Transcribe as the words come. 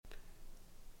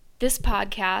This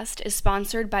podcast is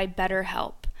sponsored by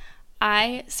BetterHelp.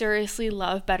 I seriously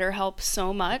love BetterHelp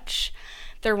so much.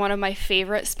 They're one of my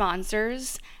favorite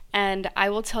sponsors, and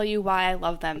I will tell you why I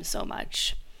love them so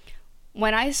much.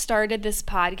 When I started this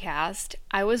podcast,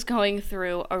 I was going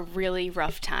through a really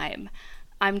rough time.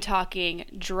 I'm talking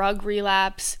drug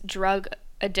relapse, drug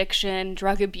addiction,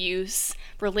 drug abuse,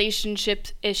 relationship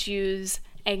issues,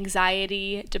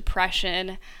 anxiety,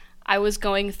 depression. I was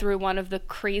going through one of the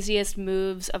craziest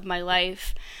moves of my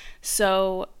life.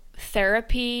 So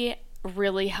therapy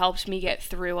really helped me get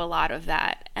through a lot of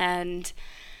that. And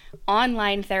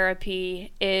online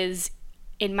therapy is,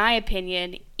 in my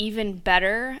opinion, even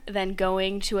better than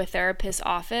going to a therapist's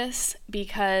office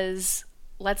because,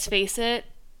 let's face it,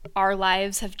 our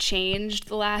lives have changed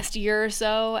the last year or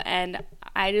so, and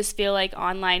I just feel like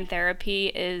online therapy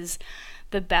is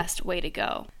the best way to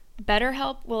go.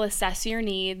 BetterHelp will assess your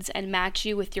needs and match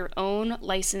you with your own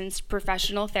licensed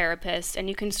professional therapist, and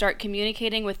you can start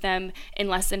communicating with them in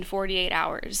less than 48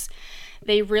 hours.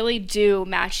 They really do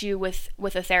match you with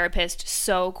a therapist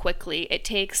so quickly. It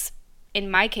takes, in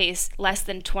my case, less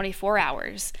than 24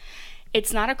 hours.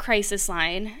 It's not a crisis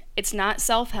line. It's not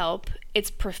self-help.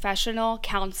 It's professional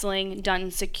counseling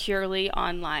done securely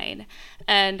online.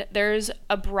 And there's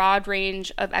a broad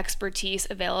range of expertise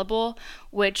available,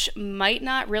 which might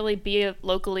not really be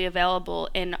locally available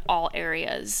in all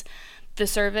areas. The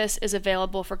service is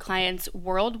available for clients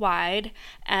worldwide,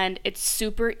 and it's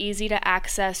super easy to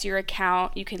access your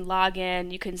account. You can log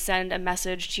in, you can send a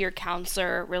message to your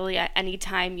counselor really at any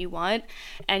time you want,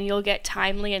 and you'll get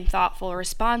timely and thoughtful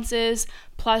responses.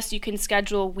 Plus, you can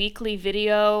schedule weekly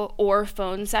video or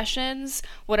phone sessions,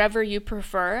 whatever you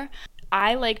prefer.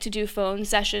 I like to do phone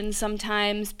sessions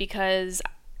sometimes because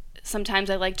sometimes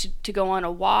I like to go on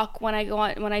a walk when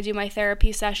I do my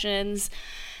therapy sessions.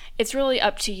 It's really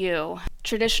up to you.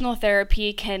 Traditional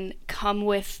therapy can come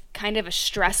with kind of a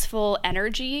stressful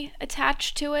energy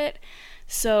attached to it.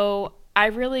 So I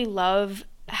really love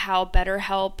how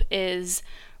BetterHelp is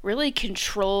really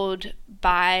controlled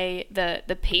by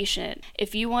the patient.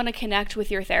 If you want to connect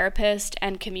with your therapist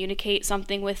and communicate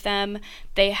something with them,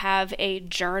 they have a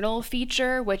journal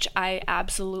feature, which I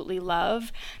absolutely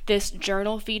love. This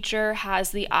journal feature has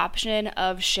the option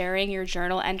of sharing your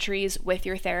journal entries with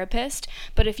your therapist,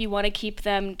 but if you want to keep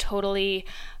them totally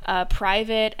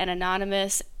private and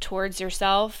anonymous towards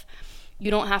yourself, you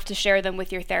don't have to share them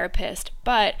with your therapist.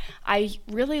 But I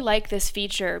really like this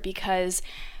feature because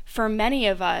for many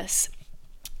of us,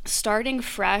 starting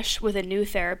fresh with a new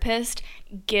therapist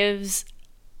gives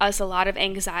us a lot of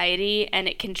anxiety and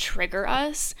it can trigger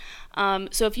us.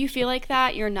 So if you feel like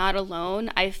that, you're not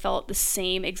alone. I felt the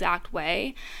same exact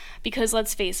way. Because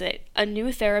let's face it, a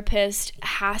new therapist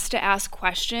has to ask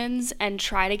questions and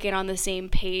try to get on the same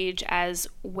page as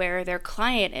where their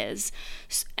client is.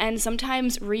 And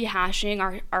sometimes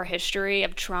rehashing our history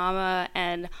of trauma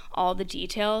and all the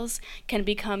details can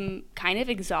become kind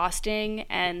of exhausting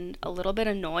and a little bit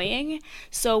annoying.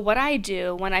 So what I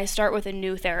do when I start with a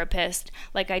new therapist,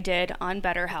 like I did on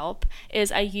BetterHelp,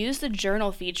 is I use the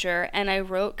journal feature and I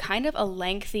wrote kind of a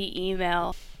lengthy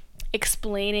email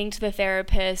explaining to the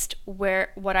therapist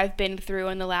what I've been through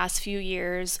in the last few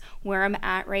years, where I'm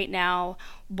at right now,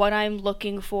 what I'm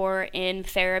looking for in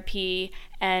therapy,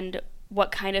 and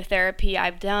what kind of therapy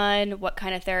I've done, what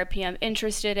kind of therapy I'm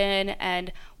interested in,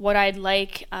 and what I'd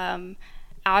like out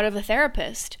of a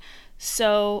therapist.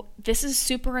 So this is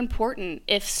super important.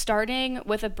 If starting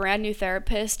with a brand new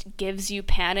therapist gives you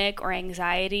panic or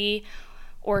anxiety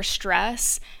or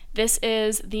stress, this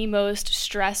is the most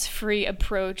stress-free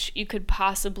approach you could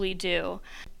possibly do.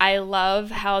 I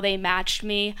love how they matched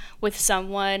me with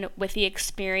someone with the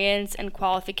experience and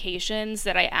qualifications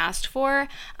that I asked for.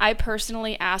 I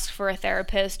personally asked for a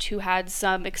therapist who had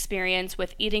some experience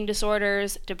with eating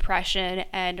disorders, depression,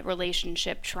 and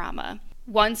relationship trauma.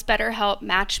 Once BetterHelp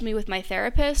matched me with my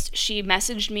therapist, she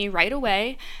messaged me right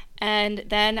away, and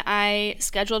then I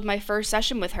scheduled my first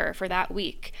session with her for that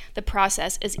week. The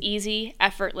process is easy,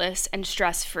 effortless, and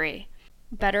stress-free.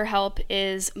 BetterHelp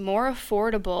is more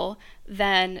affordable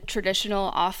than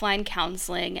traditional offline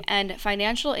counseling, and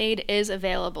financial aid is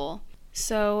available.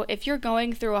 So if you're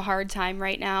going through a hard time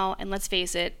right now, and let's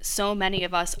face it, so many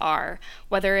of us are,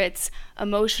 whether it's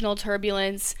emotional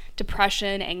turbulence,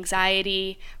 depression,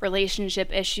 anxiety, relationship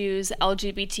issues,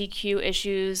 LGBTQ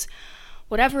issues,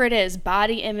 whatever it is,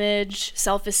 body image,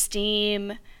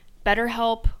 self-esteem,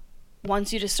 BetterHelp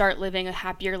wants you to start living a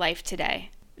happier life today.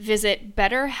 Visit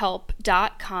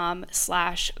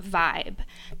betterhelp.com/vibe.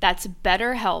 That's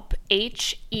BetterHelp,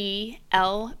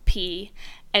 HELP,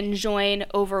 and join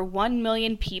over 1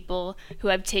 million people who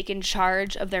have taken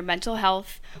charge of their mental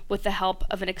health with the help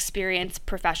of an experienced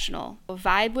professional.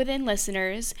 Vibe Within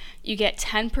listeners, you get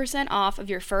 10% off of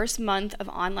your first month of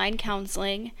online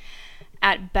counseling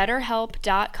at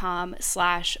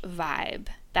betterhelp.com/vibe.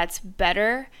 That's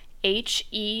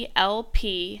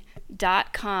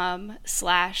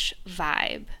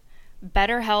betterhelp.com/vibe.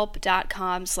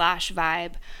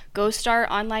 betterhelp.com/vibe. Go start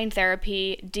online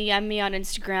therapy, DM me on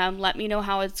Instagram, let me know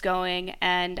how it's going,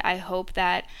 and I hope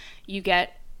that you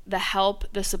get the help,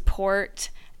 the support,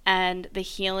 and the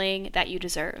healing that you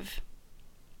deserve.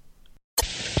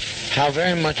 How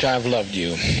very much I've loved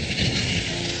you.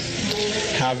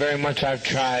 How very much I've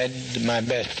tried my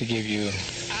best to give you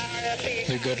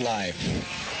the good life.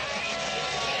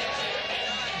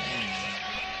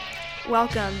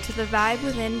 Welcome to the Vibe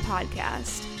Within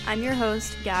podcast. I'm your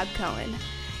host, Gab Cohen.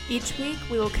 Each week,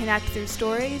 we will connect through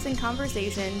stories and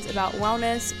conversations about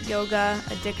wellness, yoga,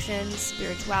 addictions,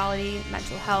 spirituality,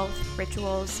 mental health,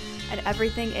 rituals, and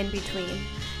everything in between.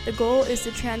 The goal is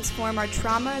to transform our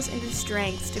traumas into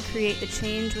strengths to create the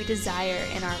change we desire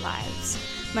in our lives.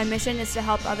 My mission is to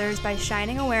help others by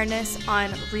shining awareness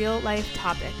on real-life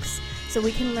topics so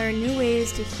we can learn new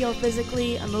ways to heal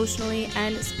physically, emotionally,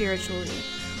 and spiritually.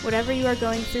 Whatever you are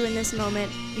going through in this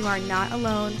moment, you are not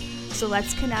alone, so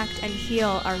let's connect and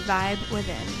heal our vibe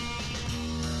within.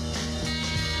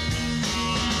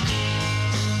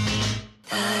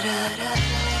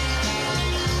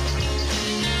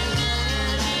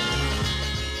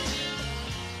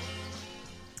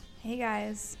 Hey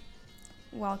guys,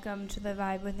 welcome to the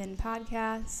Vibe Within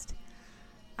podcast.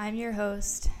 I'm your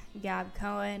host, Gab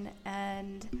Cohen,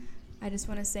 and I just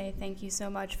want to say thank you so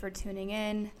much for tuning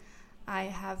in. I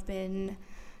have been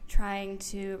trying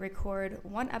to record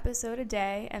one episode a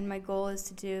day, and my goal is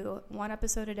to do one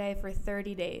episode a day for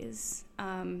 30 days.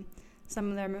 Some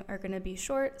of them are going to be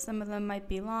short, some of them might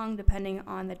be long, depending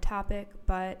on the topic,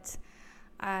 but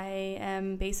I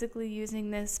am basically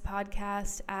using this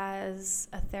podcast as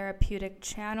a therapeutic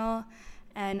channel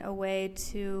and a way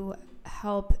to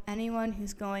help anyone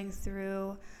who's going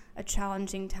through a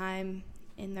challenging time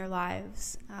in their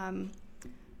lives.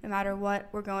 No matter what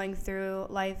we're going through,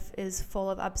 life is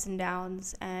full of ups and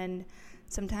downs, and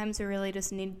sometimes we really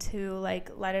just need to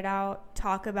let it out,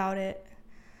 talk about it,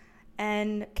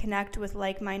 and connect with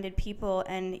like-minded people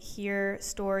and hear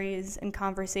stories and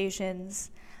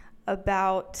conversations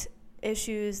about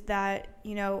issues that,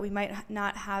 we might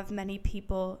not have many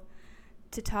people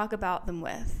to talk about them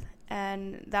with.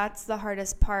 And that's the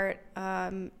hardest part,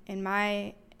 in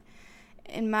my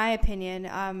opinion.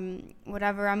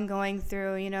 Whatever I'm going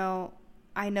through,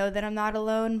 I know that I'm not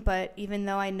alone, but even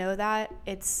though I know that,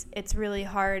 it's really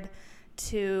hard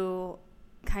to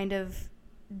kind of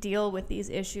deal with these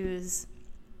issues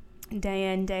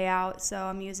day in, day out. So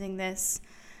I'm using this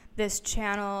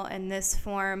channel and this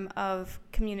form of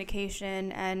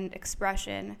communication and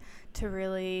expression to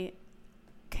really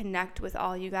connect with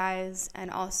all you guys and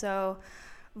also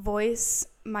voice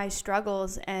my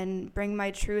struggles and bring my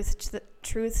truth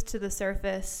to the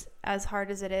surface. As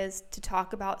hard as it is to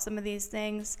talk about some of these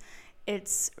things,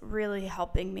 it's really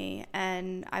helping me,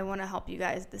 and I want to help you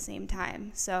guys at the same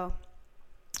time. So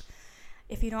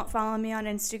if you don't follow me on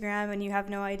Instagram and you have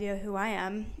no idea who I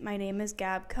am, my name is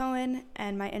Gab Cohen,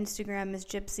 and my Instagram is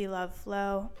Gypsy Love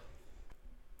Flow.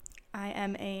 I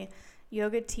am a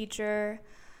yoga teacher.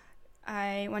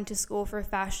 I went to school for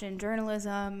fashion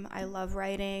journalism. I love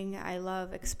writing. I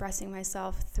love expressing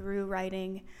myself through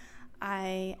writing.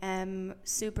 I am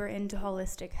super into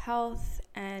holistic health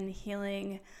and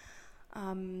healing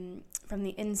from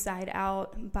the inside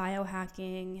out,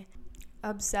 biohacking,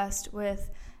 obsessed with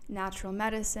natural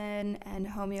medicine and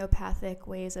homeopathic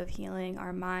ways of healing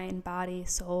our mind, body,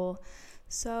 soul.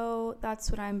 So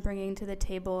that's what I'm bringing to the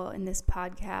table in this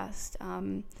podcast.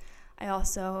 I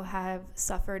also have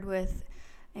suffered with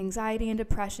anxiety and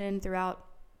depression throughout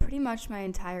pretty much my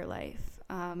entire life.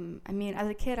 As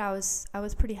a kid, I was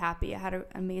pretty happy. I had an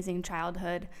amazing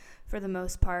childhood for the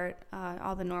most part,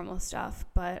 all the normal stuff.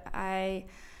 But I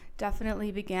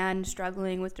definitely began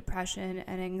struggling with depression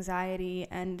and anxiety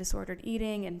and disordered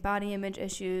eating and body image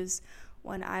issues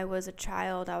when I was a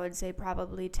child. I would say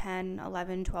probably 10,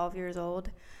 11, 12 years old.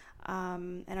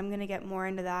 And I'm going to get more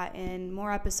into that in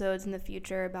more episodes in the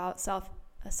future about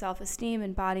self-esteem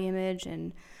and body image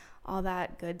and all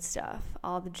that good stuff,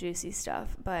 all the juicy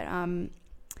stuff. But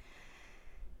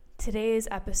today's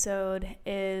episode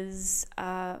is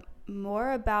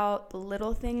more about the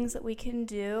little things that we can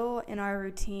do in our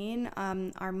routine,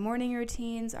 our morning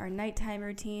routines, our nighttime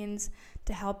routines,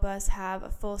 to help us have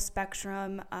a full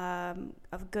spectrum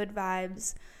of good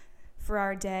vibes for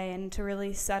our day and to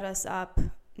really set us up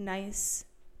nice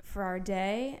for our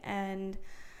day. And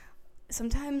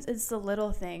sometimes it's the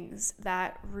little things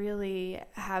that really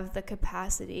have the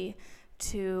capacity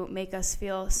to make us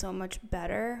feel so much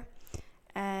better.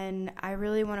 And I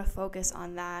really want to focus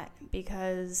on that,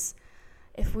 because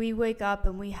if we wake up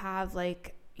and we have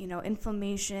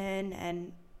inflammation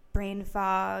and brain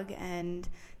fog and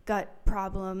gut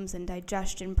problems and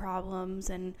digestion problems,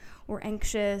 and we're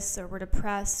anxious or we're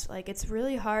depressed, it's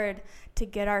really hard to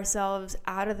get ourselves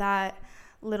out of that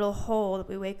little hole that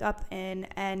we wake up in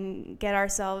and get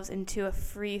ourselves into a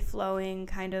free-flowing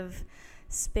kind of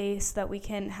space that we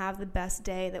can have the best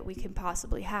day that we can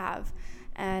possibly have.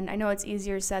 And I know it's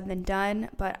easier said than done,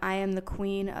 but I am the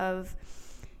queen of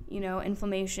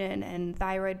inflammation and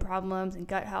thyroid problems and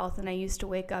gut health, and I used to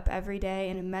wake up every day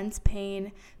in immense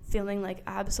pain, feeling like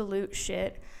absolute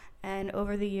shit. And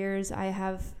over the years, I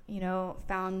have,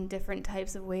 found different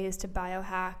types of ways to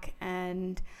biohack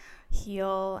and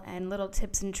heal, and little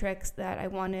tips and tricks that I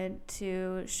wanted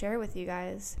to share with you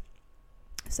guys.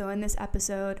 So in this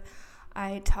episode,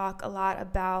 I talk a lot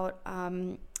about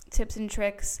tips and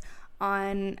tricks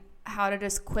on how to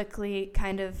just quickly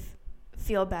kind of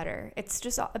feel better. It's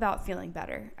just about feeling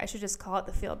better. I should just call it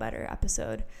the Feel Better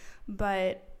episode.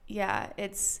 But yeah,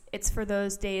 it's for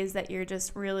those days that you're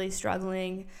just really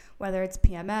struggling, whether it's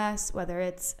PMS, whether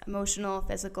it's emotional,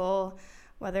 physical,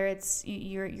 whether it's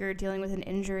you're dealing with an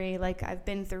injury. I've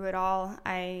been through it all.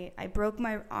 I broke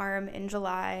my arm in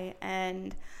July,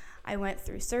 and I went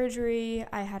through surgery.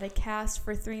 I had a cast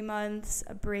for 3 months,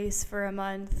 a brace for a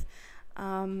month,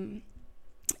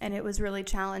 and it was really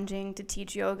challenging to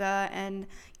teach yoga and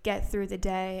get through the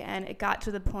day. And it got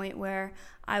to the point where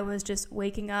I was just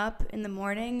waking up in the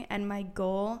morning, and my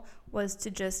goal was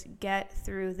to just get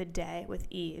through the day with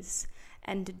ease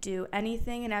and to do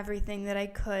anything and everything that I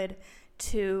could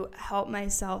to help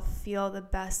myself feel the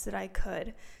best that I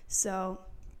could. So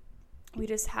we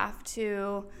just have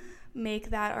to make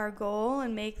that our goal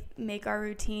and make our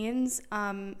routines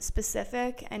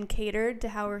specific and catered to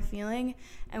how we're feeling.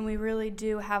 And we really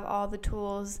do have all the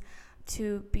tools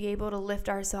to be able to lift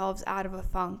ourselves out of a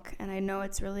funk. And I know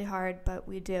it's really hard, but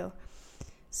we do.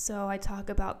 So I talk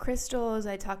about crystals,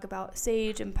 I talk about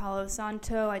sage and Palo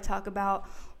Santo, I talk about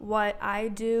what I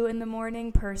do in the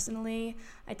morning personally,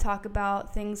 I talk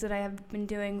about things that I have been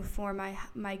doing for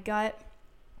my gut,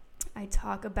 I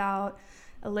talk about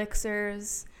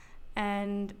elixirs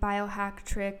and biohack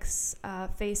tricks,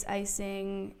 face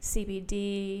icing,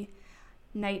 CBD,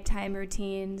 nighttime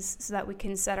routines, so that we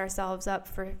can set ourselves up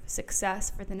for success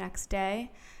for the next day.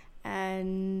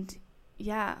 And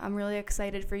yeah, I'm really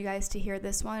excited for you guys to hear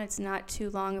this one. It's not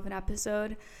too long of an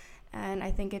episode, and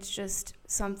I think it's just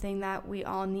something that we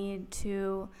all need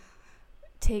to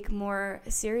take more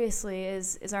seriously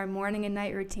is our morning and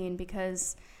night routine,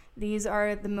 because these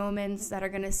are the moments that are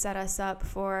going to set us up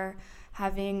for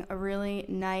having a really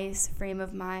nice frame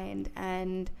of mind.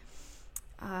 And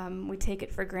we take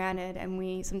it for granted, and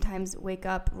we sometimes wake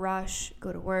up, rush,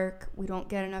 go to work. We don't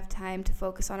get enough time to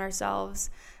focus on ourselves.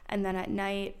 And then at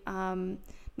night,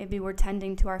 maybe we're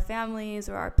tending to our families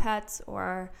or our pets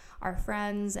or our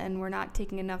friends, and we're not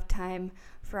taking enough time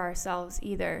for ourselves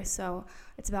either. So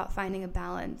it's about finding a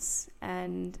balance.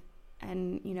 And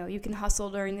you can hustle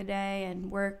during the day and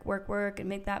work and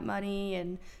make that money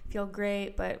and feel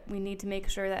great, but we need to make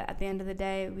sure that at the end of the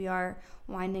day we are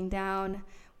winding down,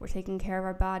 we're taking care of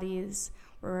our bodies,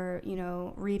 we're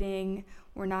reading,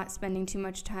 we're not spending too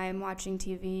much time watching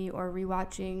TV or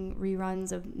rewatching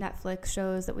reruns of Netflix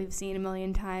shows that we've seen a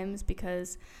million times,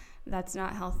 because that's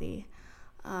not healthy.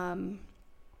 I've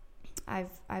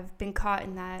been caught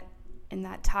in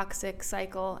that toxic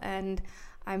cycle, and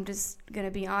I'm just going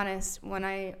to be honest, when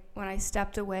I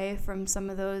stepped away from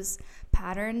some of those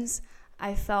patterns,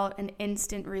 I felt an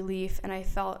instant relief, and I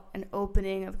felt an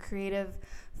opening of creative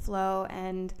flow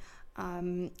and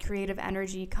creative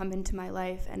energy come into my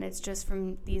life. And it's just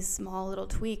from these small little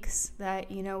tweaks that,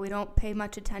 we don't pay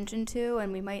much attention to,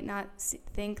 and we might not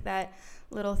think that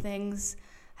little things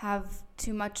have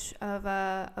too much of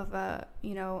a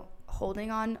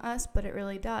holding on us, but it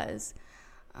really does.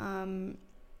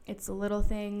 It's the little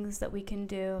things that we can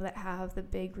do that have the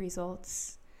big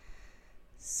results.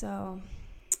 So,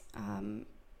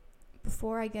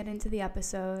 before I get into the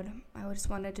episode, I just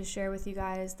wanted to share with you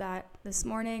guys that this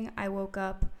morning I woke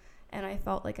up and I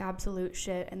felt like absolute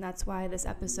shit, and that's why this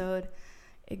episode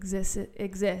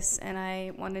exists. And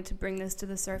I wanted to bring this to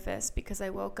the surface because I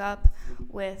woke up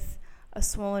with a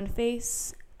swollen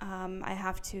face. I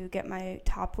have to get my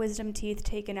top wisdom teeth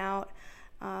taken out.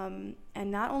 And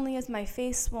not only is my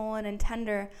face swollen and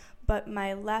tender, but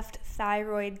my left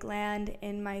thyroid gland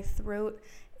in my throat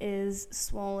is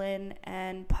swollen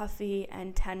and puffy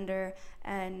and tender,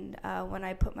 and when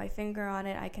I put my finger on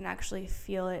it, I can actually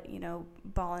feel it,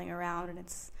 balling around, and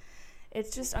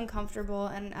it's just uncomfortable.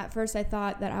 And at first I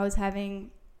thought that I was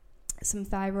having some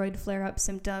thyroid flare-up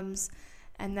symptoms,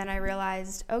 and then I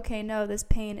realized, okay, no, this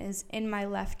pain is in my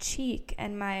left cheek,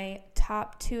 and my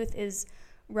top tooth is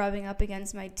rubbing up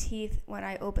against my teeth when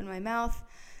I open my mouth.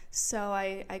 So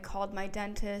I called my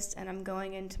dentist, and I'm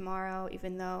going in tomorrow,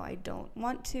 even though I don't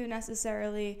want to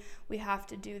necessarily. We have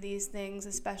to do these things,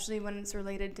 especially when it's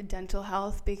related to dental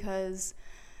health, because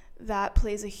that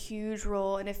plays a huge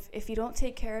role. And if you don't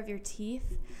take care of your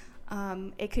teeth,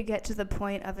 it could get to the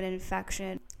point of an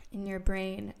infection in your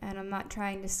brain. And I'm not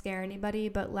trying to scare anybody,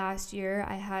 but last year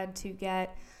I had to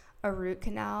get a root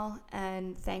canal,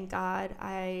 and thank God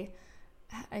I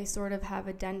sort of have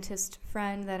a dentist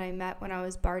friend that I met when I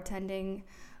was bartending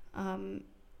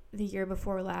the year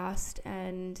before last,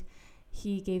 and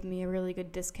he gave me a really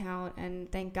good discount, and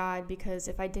thank God, because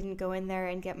if I didn't go in there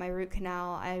and get my root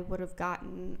canal, I would have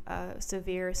gotten a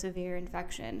severe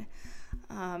infection.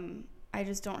 I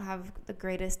just don't have the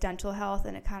greatest dental health,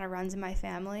 and it kind of runs in my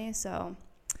family, so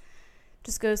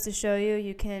just goes to show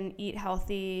you can eat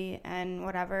healthy and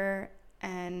whatever,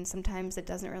 and sometimes it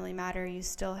doesn't really matter. You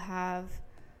still have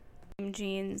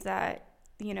genes that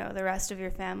the rest of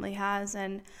your family has,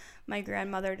 and my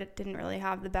grandmother didn't really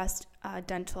have the best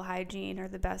dental hygiene or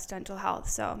the best dental health,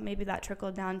 so maybe that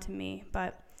trickled down to me.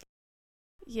 But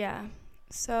yeah,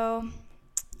 so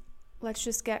let's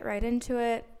just get right into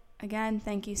it. Again,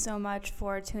 thank you so much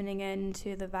for tuning in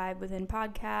to the Vibe Within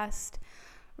podcast.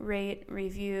 Rate,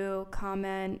 review,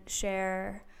 comment,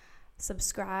 share,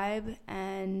 subscribe,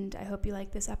 and I hope you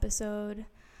like this episode.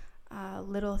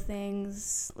 Little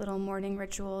things, little morning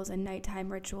rituals and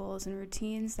nighttime rituals and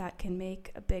routines that can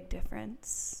make a big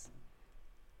difference.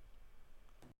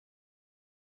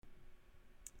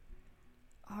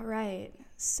 All right,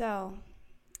 so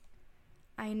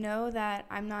I know that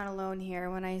I'm not alone here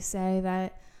when I say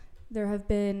that there have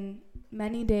been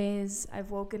many days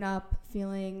I've woken up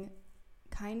feeling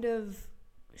kind of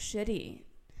shitty,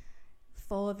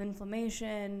 full of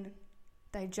inflammation,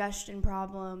 digestion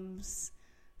problems,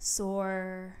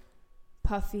 sore,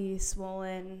 puffy,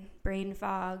 swollen, brain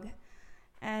fog,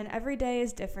 and every day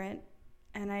is different.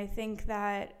 And I think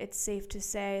that it's safe to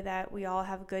say that we all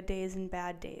have good days and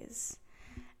bad days.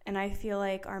 And I feel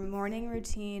like our morning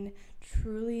routine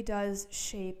truly does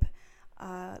shape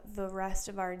the rest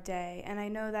of our day. And I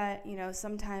know that,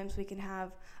 sometimes we can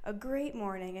have a great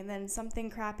morning and then something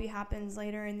crappy happens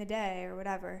later in the day or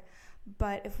whatever.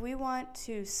 But if we want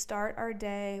to start our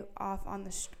day off on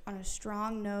a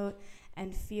strong note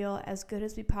and feel as good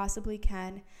as we possibly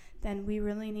can, then we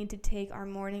really need to take our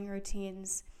morning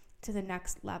routines to the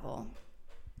next level.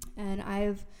 And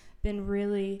I've been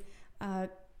really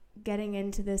getting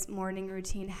into this morning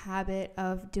routine habit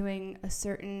of doing a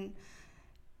certain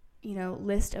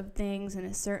list of things in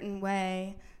a certain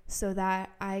way so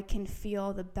that I can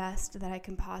feel the best that I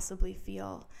can possibly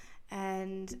feel.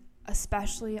 And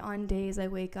especially on days I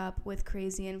wake up with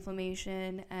crazy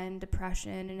inflammation and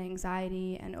depression and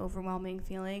anxiety and overwhelming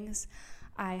feelings,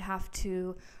 I have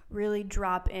to really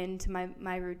drop into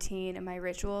my routine and my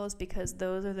rituals, because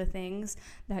those are the things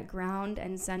that ground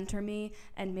and center me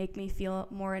and make me feel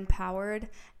more empowered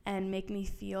and make me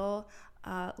feel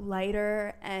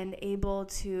lighter and able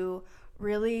to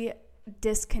really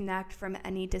disconnect from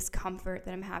any discomfort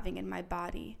that I'm having in my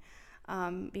body.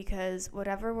 Because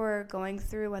whatever we're going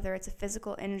through, whether it's a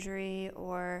physical injury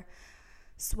or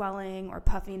swelling or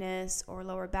puffiness or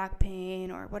lower back pain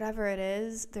or whatever it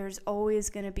is, there's always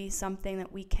going to be something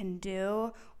that we can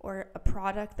do or a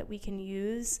product that we can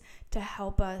use to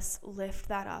help us lift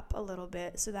that up a little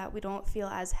bit so that we don't feel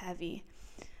as heavy.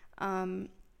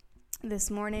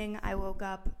 This morning I woke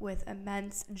up with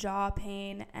immense jaw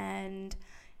pain and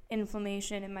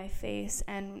inflammation in my face,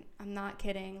 and I'm not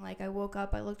kidding. Like, I woke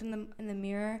up, I looked in the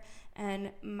mirror,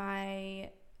 and my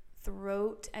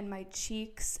throat and my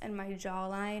cheeks and my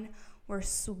jawline were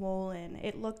swollen.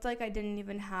 It looked like I didn't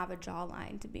even have a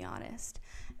jawline, to be honest.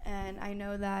 And I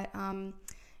know that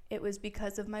it was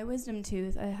because of my wisdom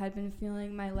tooth. I had been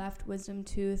feeling my left wisdom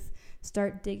tooth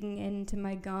start digging into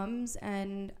my gums,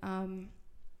 and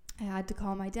I had to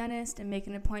call my dentist and make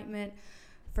an appointment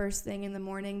first thing in the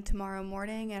morning tomorrow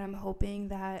morning, and I'm hoping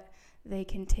that they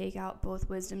can take out both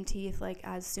wisdom teeth like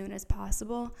as soon as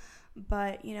possible.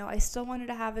 But, you know, I still wanted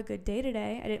to have a good day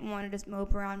today. I didn't want to just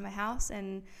mope around my house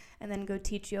and then go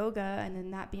teach yoga and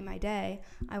then that be my day.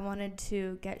 I wanted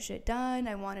to get shit done.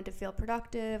 I wanted to feel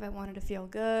productive. I wanted to feel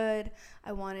good.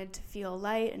 I wanted to feel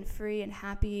light and free and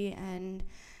happy, and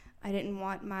I didn't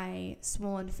want my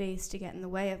swollen face to get in the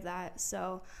way of that.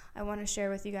 So I want to share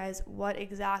with you guys what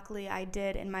exactly I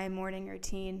did in my morning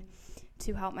routine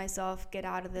to help myself get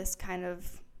out of this kind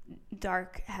of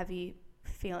dark, heavy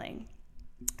feeling.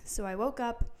 So I woke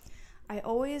up. I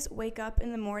always wake up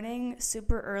in the morning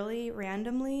super early,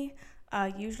 randomly,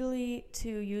 usually to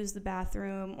use the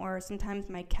bathroom, or sometimes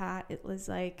my cat was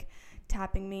like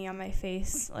tapping me on my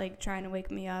face, like trying to wake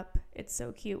me up. It's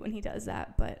so cute when he does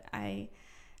that, but I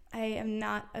am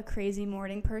not a crazy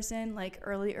morning person. Like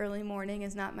early morning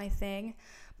is not my thing.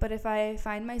 But if I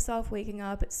find myself waking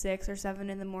up at 6 or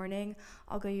 7 in the morning,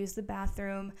 I'll go use the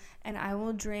bathroom and I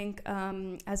will drink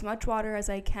as much water as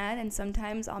I can. And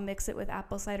sometimes I'll mix it with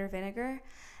apple cider vinegar.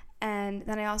 And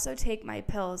then I also take my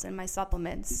pills and my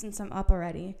supplements since I'm up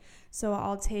already. So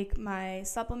I'll take my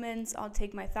supplements, I'll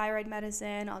take my thyroid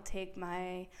medicine, I'll take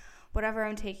my whatever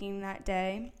I'm taking that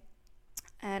day.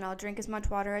 And I'll drink as much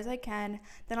water as I can.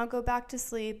 Then I'll go back to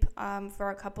sleep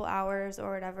for a couple hours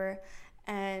or whatever.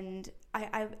 And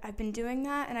I've been doing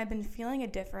that, and I've been feeling a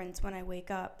difference when I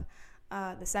wake up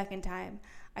the second time.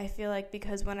 I feel like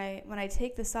because when I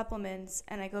take the supplements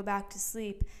and I go back to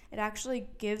sleep, it actually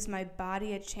gives my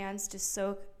body a chance to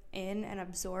soak in and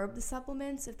absorb the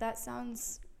supplements, if that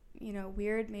sounds,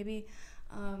 weird maybe.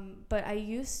 But I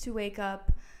used to wake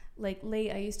up like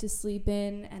late. I used to sleep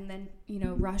in and then,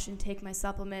 rush and take my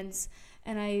supplements.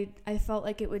 And I felt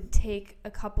like it would take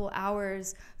a couple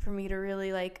hours for me to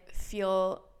really like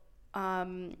feel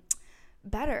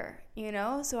better,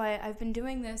 So I've been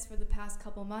doing this for the past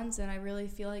couple months, and I really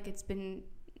feel like it's been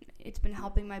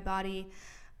helping my body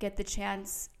get the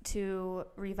chance to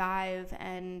revive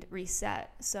and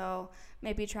reset. So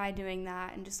maybe try doing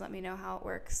that and just let me know how it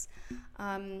works.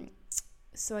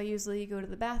 So I usually go to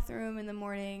the bathroom in the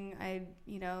morning.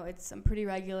 I'm pretty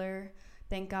regular,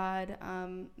 thank God.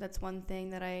 That's one thing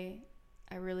that I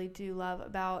really do love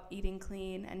about eating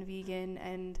clean and vegan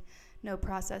and no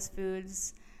processed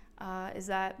foods, is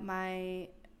that I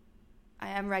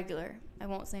am regular. I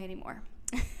won't say anymore.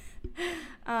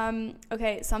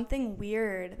 Okay, something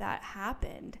weird that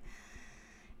happened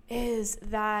is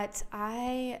that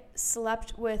I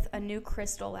slept with a new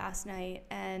crystal last night,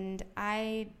 and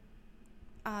I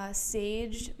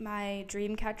saged my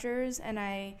dream catchers, and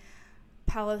I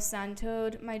Palo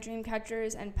Santo'd my dream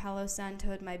catchers and Palo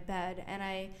Santo'd my bed. And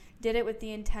I did it with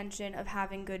the intention of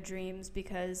having good dreams,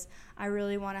 because I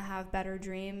really want to have better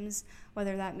dreams,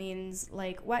 whether that means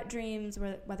like wet dreams,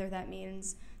 or whether that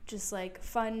means just like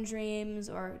fun dreams,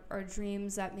 or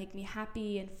dreams that make me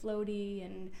happy and floaty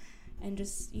and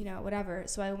just, whatever.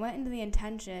 So I went into the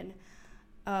intention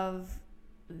of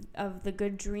the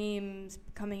good dreams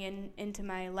coming into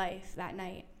my life that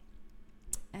night.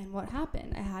 And what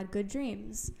happened? I had good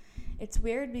dreams. It's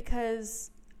weird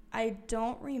because I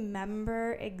don't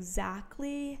remember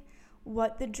exactly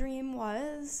what the dream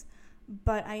was,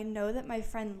 but I know that my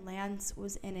friend Lance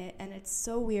was in it. And it's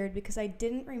so weird because I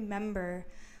didn't remember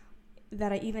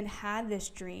that I even had this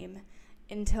dream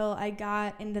until I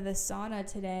got into the sauna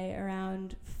today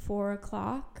around 4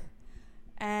 o'clock.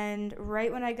 And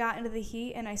right when I got into the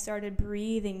heat and I started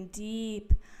breathing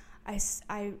deep,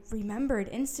 I remembered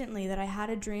instantly that I had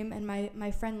a dream and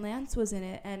my friend Lance was in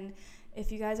it. And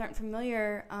if you guys aren't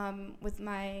familiar with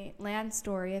my Lance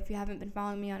story, if you haven't been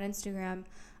following me on Instagram,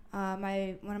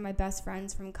 one of my best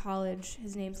friends from college,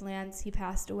 his name's Lance, he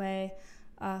passed away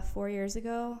 4 years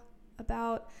ago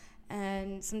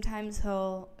and sometimes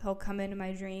he'll come into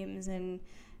my dreams, and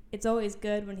it's always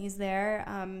good when he's there.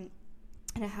 And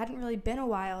it hadn't really been a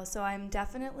while, so I'm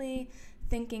definitely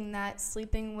thinking that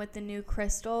sleeping with the new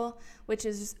crystal, which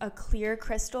is a clear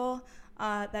crystal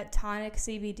that Tonic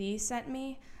CBD sent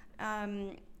me,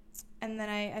 and then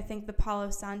I think the Palo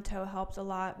Santo helped a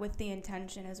lot with the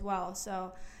intention as well.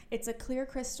 So it's a clear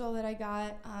crystal that I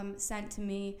got sent to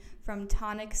me from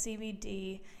Tonic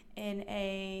CBD in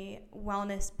a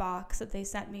wellness box that they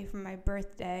sent me for my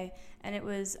birthday, and it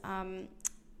was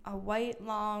a white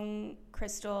long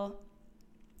crystal,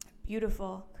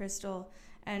 beautiful crystal.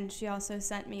 And she also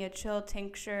sent me a chill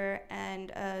tincture and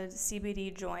a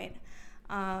CBD joint.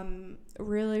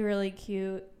 Really, really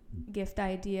cute gift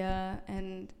idea,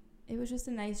 and it was just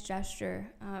a nice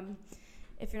gesture.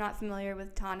 If you're not familiar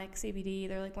with Tonic CBD,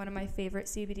 they're like one of my favorite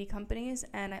CBD companies,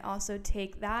 and I also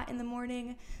take that in the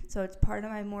morning, so it's part of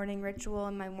my morning ritual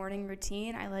and my morning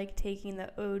routine. I like taking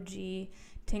the OG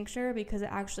tincture because it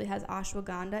actually has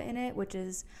ashwagandha in it, which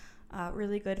is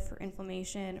really good for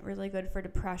inflammation, really good for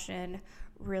depression,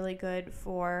 really good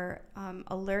for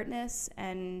alertness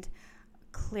and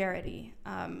clarity.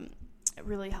 It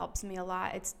really helps me a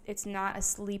lot. It's not a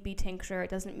sleepy tincture. It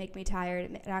doesn't make me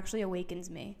tired. It actually awakens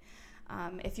me.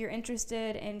 If you're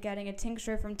interested in getting a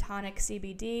tincture from Tonic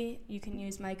CBD, you can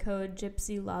use my code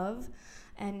GYPSYLOVE,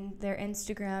 and their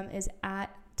Instagram is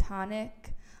at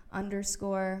tonic_CBD.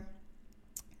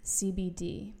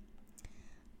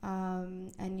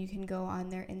 And you can go on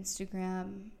their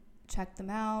Instagram, check them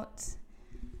out.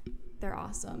 They're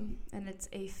awesome, and it's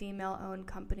a female-owned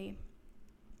company.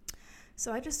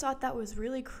 So I just thought that was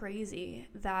really crazy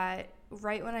that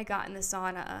right when I got in the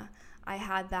sauna, I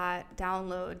had that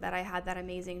download, that I had that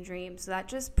amazing dream. So that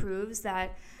just proves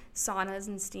that saunas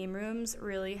and steam rooms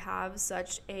really have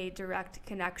such a direct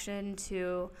connection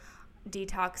to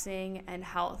detoxing and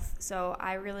health. So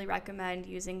I really recommend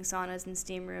using saunas and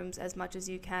steam rooms as much as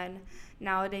you can.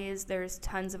 Nowadays, there's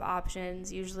tons of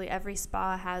options. Usually every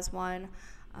spa has one,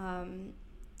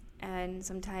 and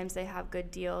sometimes they have good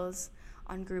deals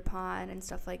on Groupon and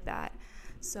stuff like that.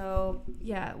 So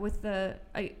yeah, with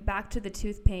back to the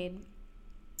tooth pain,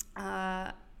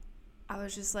 I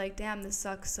was just like, damn, this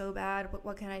sucks so bad.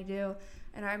 What can I do?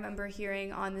 And I remember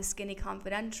hearing on the Skinny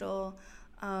Confidential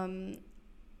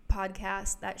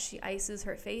podcast that she ices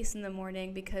her face in the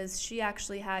morning because she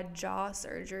actually had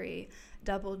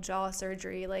double jaw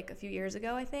surgery like a few years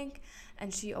ago, I think.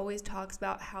 And she always talks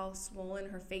about how swollen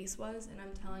her face was. And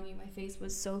I'm telling you, my face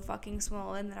was so fucking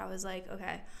swollen that I was like,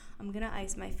 okay, I'm going to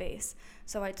ice my face.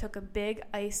 So I took a big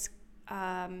ice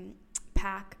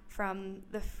pack from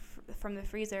the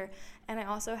freezer, and I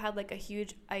also had like a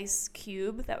huge ice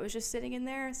cube that was just sitting in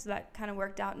there, so that kind of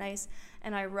worked out nice,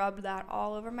 and I rubbed that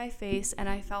all over my face, and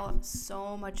I felt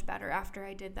so much better after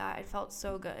I did that. It felt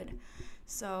so good.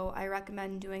 So I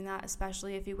recommend doing that,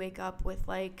 especially if you wake up with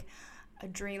like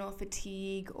adrenal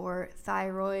fatigue or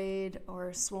thyroid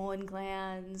or swollen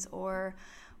glands or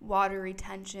water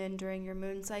retention during your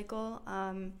moon cycle.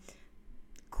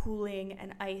 Cooling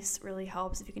and ice really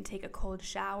helps. If you can take a cold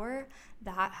shower,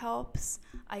 that helps.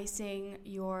 Icing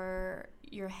your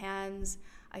hands,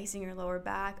 icing your lower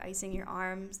back, icing your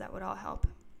arms, that would all help.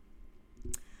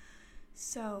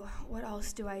 So what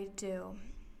else do I do?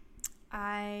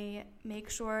 I make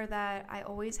sure that I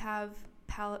always have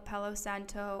Palo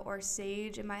Santo or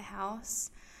sage in my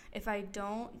house. If I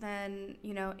don't, then,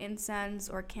 incense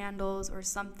or candles or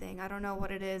something. I don't know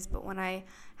what it is, but when I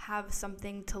have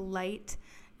something to light,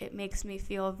 it makes me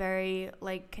feel very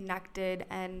like connected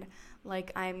and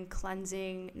like I'm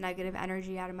cleansing negative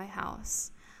energy out of my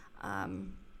house.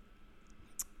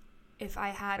 If I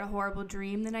had a horrible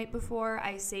dream the night before,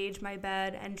 I sage my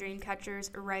bed and dream catchers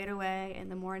right away in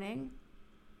the morning.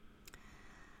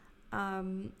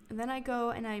 Then I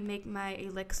go and I make my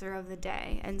elixir of the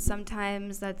day, and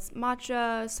sometimes that's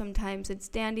matcha, sometimes it's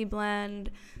Dandy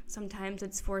Blend, sometimes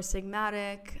it's Four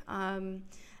Sigmatic.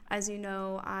 As you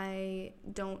know, I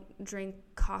don't drink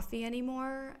coffee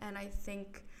anymore, and I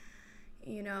think,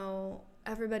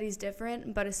 everybody's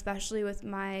different, but especially with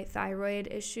my thyroid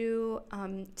issue,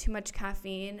 too much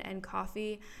caffeine and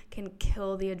coffee can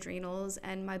kill the adrenals,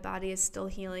 and my body is still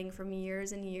healing from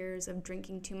years and years of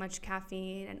drinking too much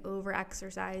caffeine and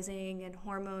over-exercising and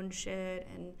hormone shit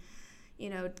and,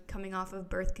 coming off of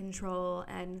birth control,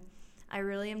 and I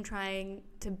really am trying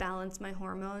to balance my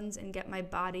hormones and get my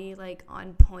body like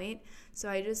on point. So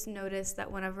I just noticed that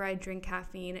whenever I drink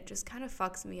caffeine, it just kind of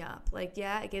fucks me up. Like,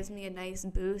 yeah, it gives me a nice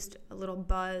boost, a little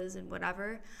buzz and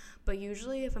whatever. But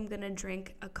usually if I'm going to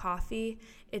drink a coffee,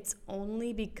 it's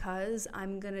only because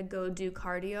I'm going to go do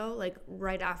cardio like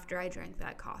right after I drink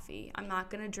that coffee. I'm not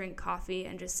going to drink coffee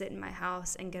and just sit in my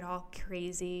house and get all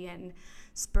crazy and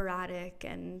sporadic,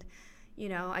 and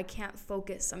I can't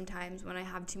focus sometimes when I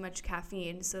have too much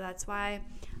caffeine. So that's why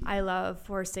I love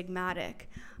Four Sigmatic.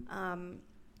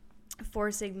 Four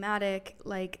Sigmatic,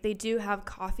 like, they do have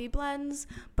coffee blends,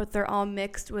 but they're all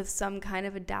mixed with some kind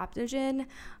of adaptogen,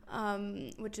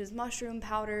 which is mushroom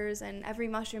powders, and every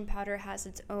mushroom powder has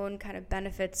its own kind of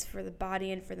benefits for the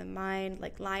body and for the mind.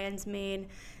 Like lion's mane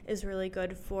is really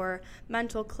good for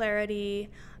mental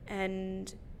clarity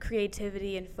and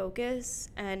creativity and focus,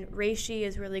 and reishi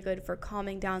is really good for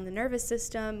calming down the nervous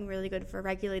system, really good for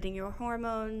regulating your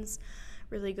hormones,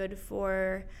 really good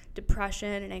for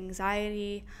depression and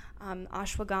anxiety.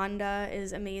 Ashwagandha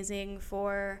is amazing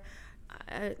for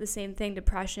the same thing,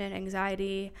 depression,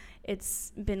 anxiety.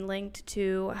 It's been linked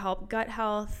to help gut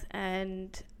health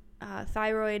and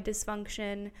thyroid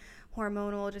dysfunction,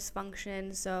 hormonal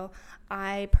dysfunction. So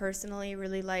I personally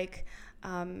really like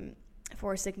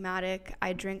Four Sigmatic.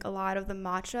 I drink a lot of the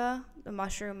matcha, the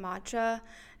mushroom matcha,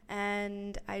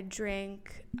 and I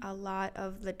drink a lot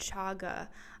of the chaga.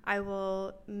 I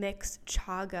will mix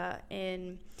chaga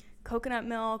in coconut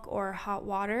milk or hot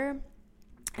water,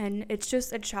 and it's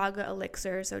just a chaga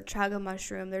elixir, so chaga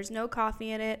mushroom. There's no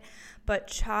coffee in it, but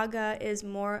chaga is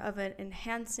more of an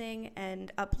enhancing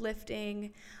and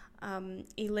uplifting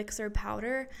elixir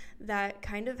powder that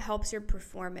kind of helps your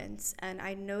performance. And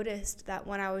I noticed that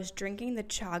when I was drinking the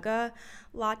chaga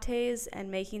lattes and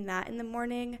making that in the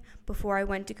morning before I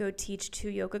went to go teach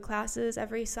 2 yoga classes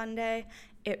every Sunday,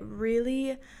 it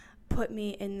really put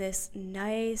me in this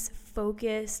nice,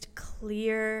 focused,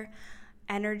 clear,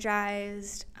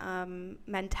 energized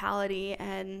mentality.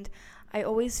 And I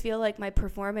always feel like my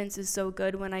performance is so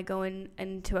good when I go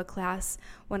into a class,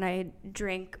 when I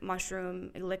drink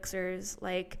mushroom elixirs.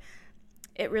 Like,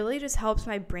 it really just helps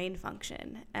my brain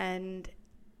function, and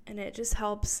it just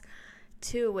helps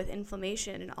too with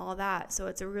inflammation and all that. So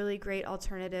it's a really great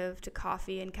alternative to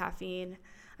coffee and caffeine.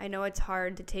 I know it's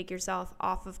hard to take yourself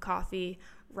off of coffee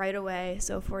right away,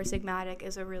 so Four Sigmatic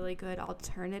is a really good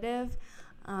alternative.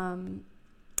 And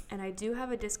I do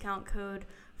have a discount code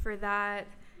for that.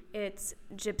 It's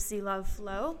Gypsy Love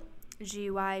Flow,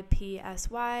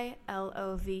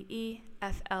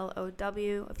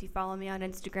 GYPSYLOVEFLOW. If you follow me on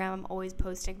Instagram, I'm always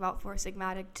posting about Four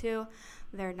Sigmatic too.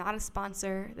 They're not a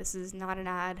sponsor. This is not an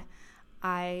ad.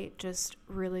 I just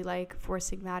really like Four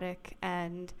Sigmatic,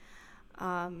 and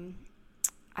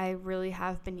I really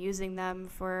have been using them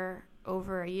for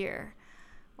over a year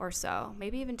or so,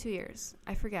 maybe even 2 years.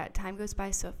 I forget. Time goes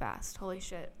by so fast. Holy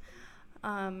shit.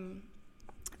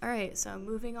 All right, so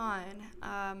moving on.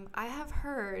 I have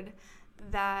heard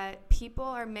that people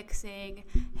are mixing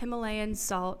Himalayan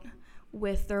salt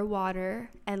with their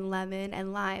water and lemon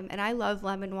and lime. And I love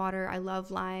lemon water. I love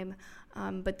lime.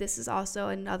 But this is also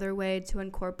another way to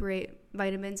incorporate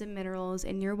vitamins and minerals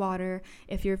in your water.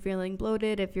 If you're feeling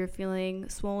bloated, if you're feeling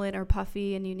swollen or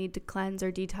puffy and you need to cleanse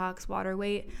or detox water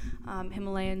weight,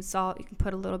 Himalayan salt, you can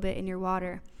put a little bit in your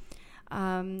water.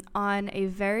 On a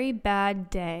very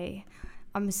bad day,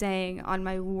 I'm saying on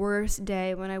my worst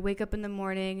day, when I wake up in the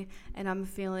morning and I'm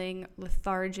feeling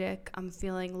lethargic, I'm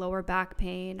feeling lower back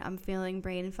pain, I'm feeling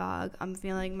brain fog, I'm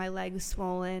feeling my legs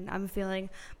swollen, I'm feeling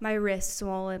my wrists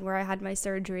swollen where I had my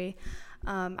surgery,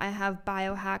 I have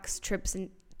biohacks, tips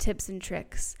and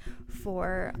tricks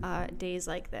for days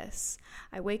like this.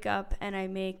 I wake up and I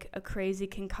make a crazy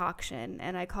concoction,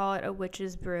 and I call it a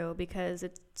witch's brew because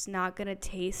it's not going to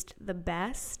taste the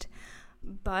best,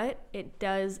 but it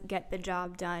does get the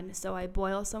job done. So I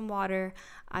boil some water.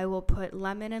 I will put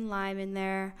lemon and lime in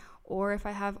there, or if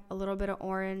I have a little bit of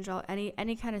orange,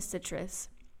 any kind of citrus.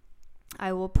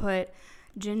 I will put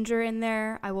ginger in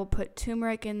there. I will put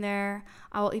turmeric in there.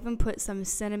 I will even put some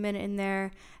cinnamon in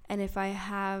there. And if I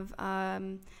have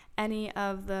any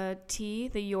of the tea,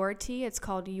 the your tea, it's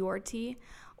called your tea,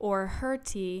 or her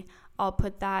tea, I'll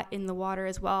put that in the water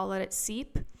as well. Let it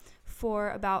seep for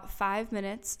about 5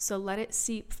 minutes. So let it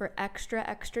seep for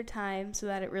extra time so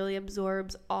that it really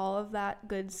absorbs all of that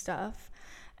good stuff.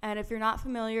 And if you're not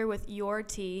familiar with Your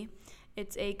Tea,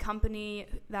 it's a company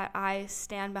that I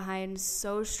stand behind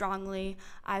so strongly.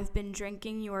 I've been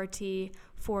drinking Your Tea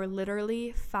for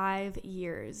literally 5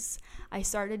 years. I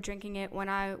started drinking it when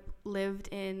I lived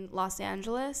in Los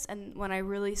Angeles, and when I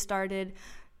really started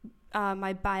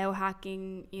my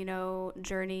biohacking,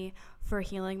 journey for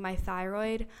healing my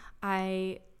thyroid,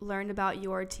 I learned about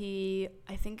Your Tea.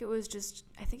 I think it was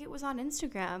on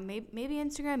Instagram, maybe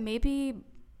Instagram, maybe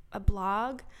a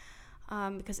blog,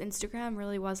 because Instagram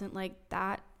really wasn't like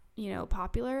that,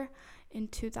 popular in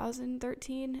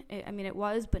 2013. It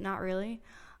was, but not really.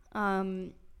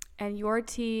 And Your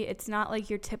Tea, it's not like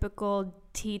your typical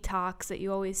tea talks that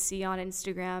you always see on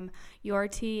Instagram. Your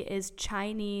Tea is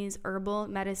Chinese herbal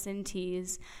medicine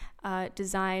teas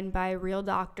designed by real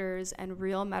doctors and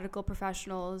real medical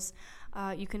professionals.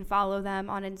 You can follow them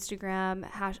on Instagram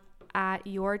at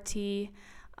Your Tea,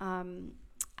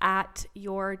 at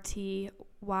Your Tea,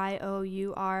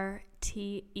 YOURTEA,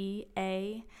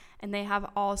 and they have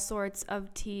all sorts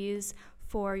of teas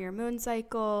for your moon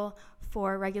cycle,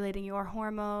 for regulating your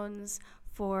hormones,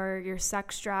 for your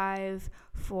sex drive,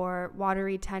 for water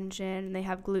retention. They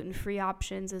have gluten-free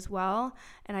options as well.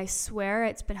 And I swear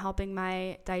it's been helping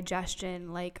my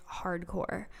digestion like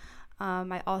hardcore.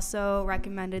 I also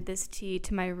recommended this tea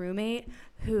to my roommate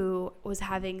who was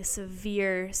having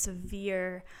severe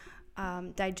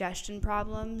digestion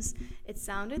problems. It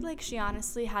sounded like she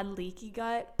honestly had leaky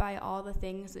gut by all the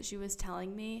things that she was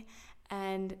telling me.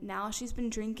 And now she's been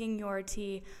drinking your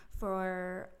tea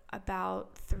for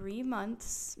about 3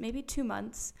 months, maybe 2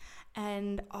 months,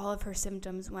 and all of her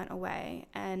symptoms went away.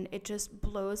 And it just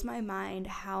blows my mind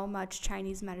how much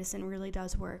Chinese medicine really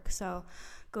does work. So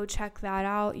go check that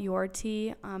out, Your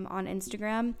Tea, on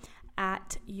Instagram,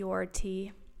 at Your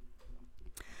Tea.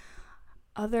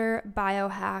 Other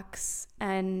biohacks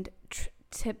and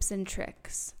tips and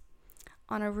tricks.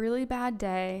 On a really bad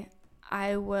day,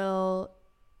 I will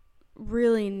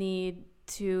really need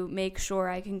to make sure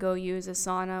I can go use a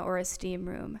sauna or a steam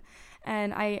room.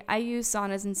 And I use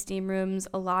saunas and steam rooms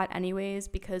a lot anyways,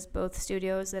 because both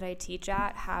studios that I teach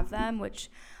at have them,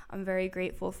 which I'm very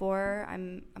grateful for.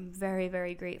 I'm very,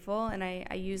 very grateful, and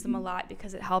I use them a lot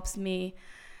because it helps me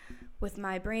with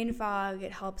my brain fog,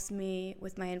 it helps me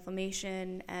with my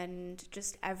inflammation and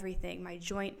just everything, my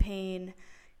joint pain,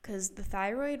 because the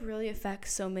thyroid really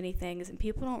affects so many things, and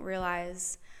people don't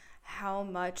realize how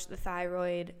much the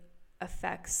thyroid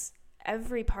affects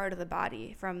every part of the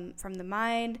body, from the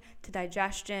mind to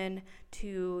digestion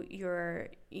to your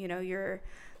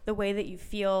the way that you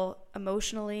feel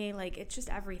emotionally. Like, it's just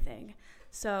everything.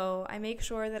 So I make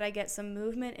sure that I get some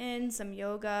movement in, some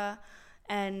yoga,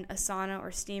 and a sauna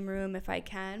or steam room if I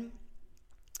can.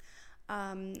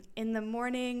 In the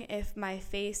morning, if my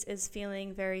face is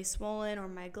feeling very swollen, or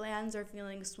my glands are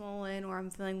feeling swollen, or I'm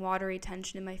feeling watery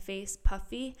tension in my face,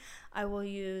 puffy, I will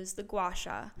use the gua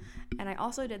sha. And I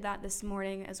also did that this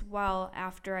morning as well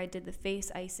after I did the face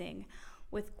icing.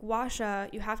 With gua sha,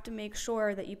 you have to make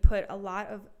sure that you put a lot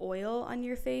of oil on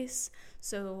your face.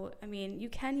 So, I mean, you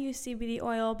can use CBD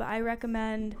oil, but I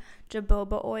recommend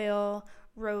jojoba oil,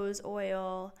 rose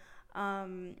oil.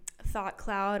 Thought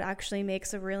Cloud actually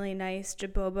makes a really nice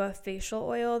jojoba facial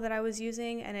oil that I was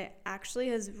using, and it actually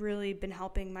has really been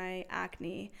helping my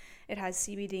acne. It has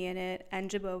CBD in it and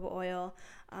jojoba oil.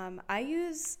 I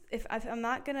use, if I'm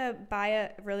not gonna buy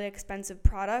a really expensive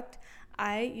product,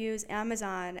 I use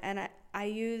Amazon, and I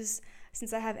use,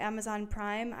 since I have Amazon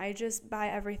Prime, I just buy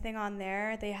everything on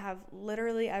there. They have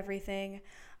literally everything.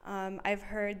 I've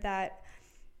heard that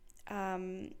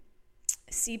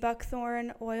sea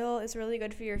buckthorn oil is really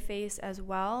good for your face as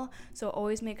well. So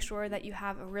always make sure that you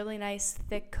have a really nice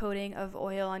thick coating of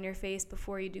oil on your face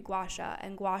before you do gua sha.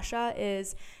 And gua sha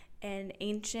is an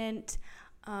ancient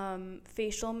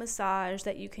facial massage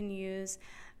that you can use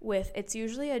with, it's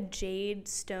usually a jade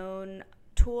stone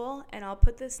tool, and I'll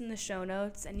put this in the show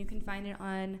notes, and you can find it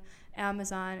on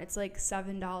Amazon. It's like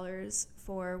 $7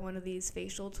 for one of these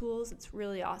facial tools. It's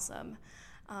really awesome.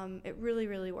 It really,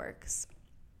 really works.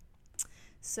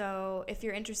 So if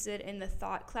you're interested in the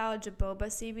Thought Cloud jojoba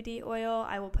CBD oil,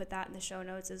 I will put that in the show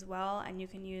notes as well, and you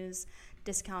can use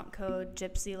discount code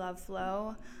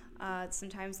GYPSYLOVEFLOW.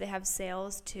 Sometimes they have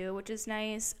sales too, which is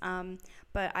nice,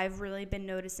 but I've really been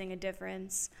noticing a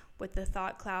difference with the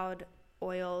Thought Cloud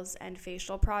oils and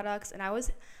facial products, and I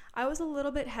was a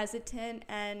little bit hesitant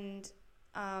and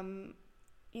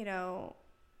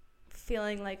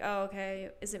feeling like, oh, okay,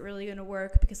 is it really going to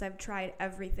work? Because I've tried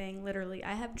everything. Literally,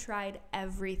 I have tried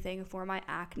everything for my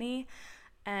acne,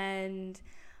 and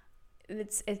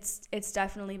it's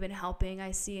definitely been helping.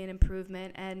 I see an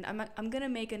improvement, and I'm going to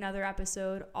make another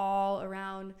episode all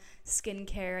around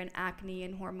skincare and acne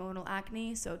and hormonal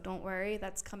acne, so don't worry,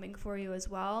 that's coming for you as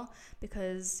well,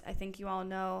 because I think you all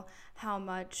know how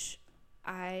much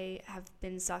I have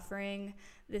been suffering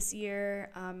this year.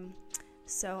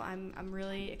 So I'm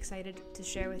really excited to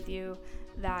share with you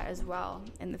that as well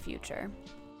in the future.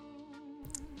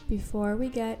 Before we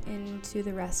get into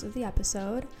the rest of the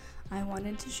episode, I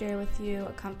wanted to share with you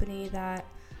a company that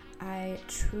I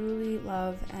truly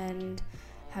love and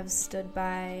have stood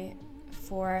by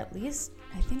for at least,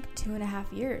 I think,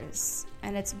 2.5 years.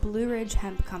 And it's Blue Ridge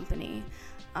Hemp Company.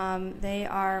 They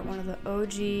are one of the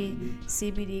OG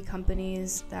CBD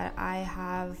companies that I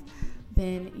have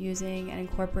been using and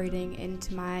incorporating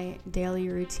into my daily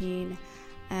routine,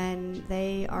 and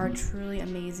they are truly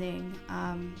amazing.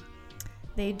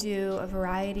 They do a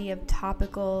variety of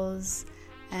topicals,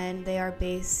 and they are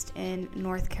based in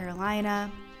North Carolina.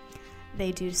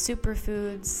 They do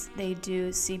superfoods, they do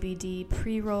CBD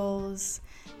pre-rolls,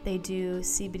 they do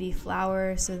CBD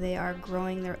flower, so they are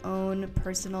growing their own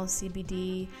personal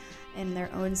CBD in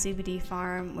their own CBD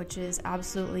farm, which is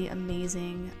absolutely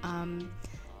amazing.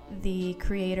 The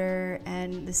creator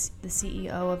and the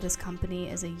CEO of this company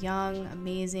is a young,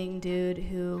 amazing dude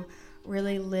who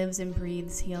really lives and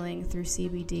breathes healing through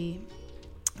CBD.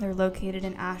 They're located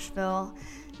in Asheville.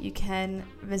 You can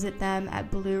visit them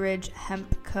at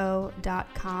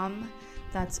blueridgehempco.com.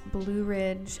 That's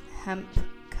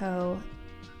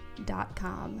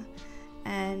BlueRidgeHempCo.com.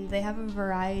 And they have a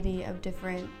variety of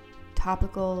different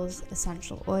topicals,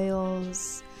 essential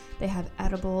oils, they have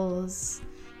edibles,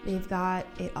 they've got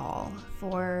it all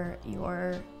for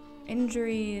your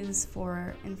injuries,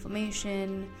 for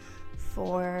inflammation,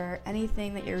 for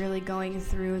anything that you're really going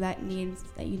through that you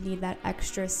need that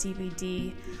extra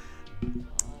CBD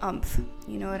oomph,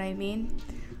 you know what I mean?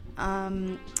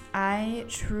 I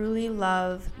truly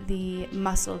love the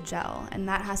muscle gel, and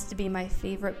that has to be my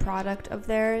favorite product of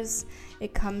theirs.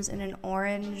 It comes in an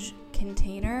orange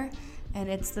container, and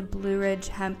it's the Blue Ridge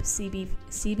Hemp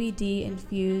CBD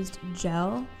infused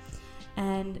gel.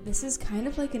 And this is kind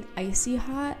of like an icy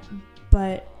hot,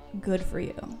 but good for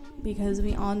you, because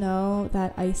we all know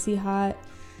that icy hot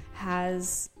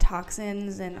has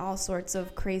toxins and all sorts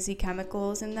of crazy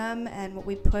chemicals in them, and what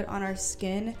we put on our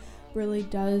skin really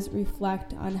does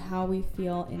reflect on how we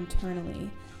feel internally.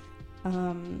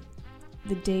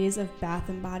 The days of Bath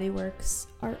and Body Works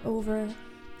are over,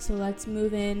 so let's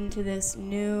move into this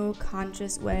new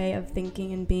conscious way of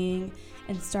thinking and being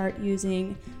and start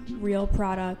using real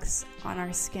products on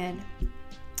our skin.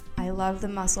 I love the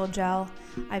muscle gel.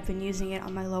 I've been using it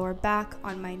on my lower back,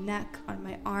 on my neck, on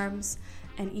my arms,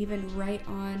 and even right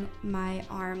on my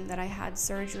arm that I had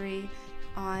surgery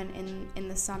on in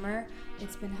the summer.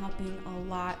 It's been helping a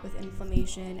lot with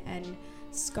inflammation and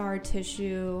scar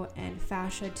tissue and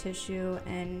fascia tissue,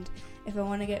 and if I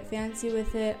want to get fancy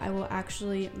with it, I will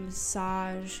actually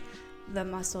massage the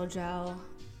muscle gel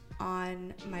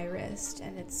on my wrist,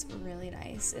 and it's really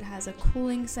nice. It has a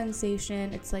cooling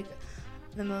sensation. It's like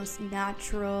the most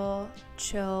natural,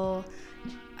 chill,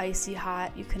 icy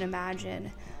hot you can imagine.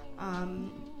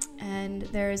 And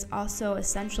there's also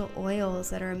essential oils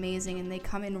that are amazing, and they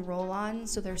come in roll-ons,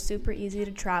 so they're super easy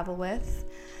to travel with.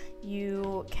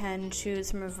 You can choose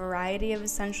from a variety of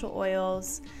essential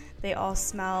oils. They all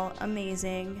smell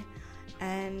amazing,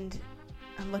 and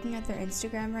I'm looking at their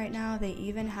Instagram right now. They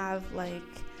even have like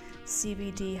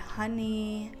CBD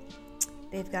honey.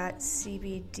 They've got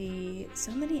CBD,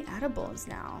 so many edibles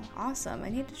now. Awesome. I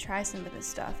need to try some of this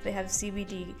stuff. They have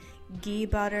CBD ghee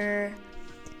butter.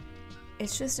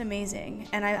 It's just amazing.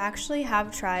 And I actually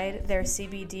have tried their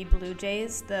CBD Blue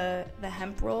Jays, the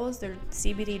hemp rolls, their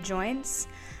CBD joints,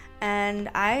 and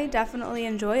I definitely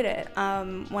enjoyed it.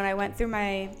 When I went through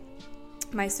my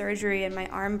surgery and my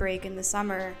arm break in the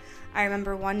summer, I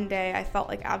remember one day I felt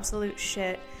like absolute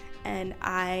shit, and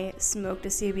I smoked a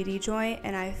CBD joint,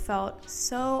 and I felt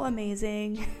so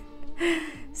amazing.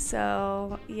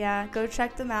 So yeah, go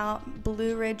check them out,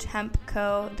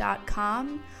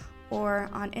 BlueRidgeHempCo.com, or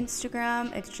on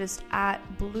Instagram, it's just at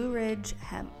Blue Ridge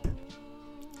Hemp.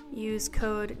 Use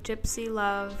code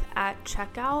GYPSYLOVE at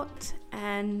checkout,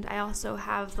 and I also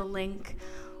have the link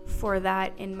for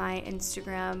that in my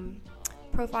Instagram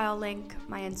profile link.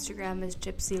 My Instagram is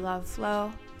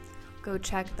GypsyLoveFlow. Go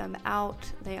check them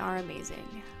out. They are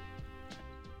amazing.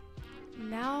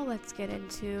 Now let's get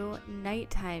into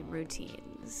nighttime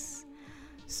routines.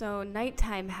 So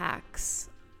nighttime hacks.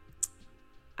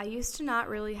 I used to not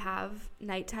really have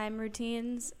nighttime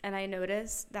routines, and I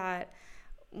noticed that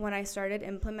when I started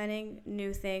implementing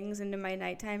new things into my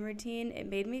nighttime routine, it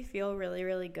made me feel really,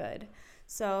 really good.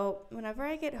 So whenever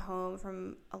I get home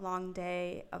from a long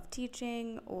day of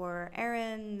teaching or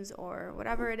errands or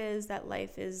whatever it is that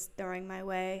life is throwing my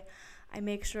way, I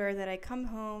make sure that I come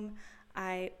home,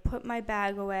 I put my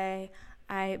bag away,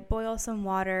 I boil some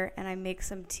water, and I make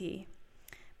some tea.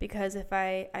 Because if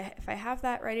I have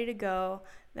that ready to go,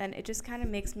 then it just kind of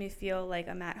makes me feel like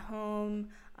I'm at home,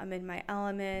 I'm in my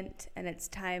element, and it's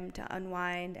time to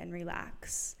unwind and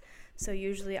relax. So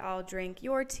usually I'll drink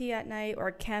your tea at night,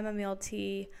 or chamomile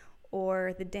tea,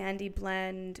 or the Dandy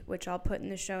Blend, which I'll put in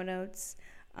the show notes.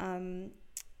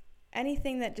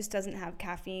 Anything that just doesn't have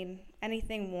caffeine,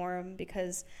 anything warm,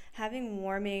 because having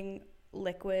warming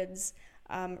liquids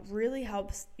really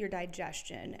helps your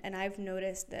digestion. And I've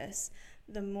noticed this.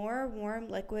 The more warm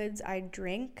liquids I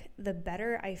drink, the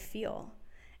better I feel.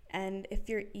 And if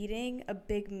you're eating a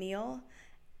big meal,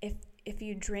 if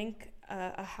you drink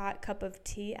a hot cup of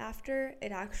tea after,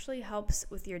 it actually helps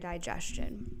with your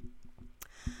digestion.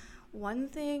 One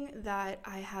thing that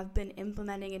I have been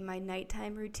implementing in my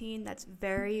nighttime routine that's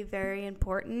very, very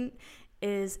important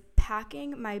is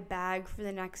packing my bag for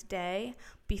the next day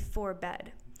before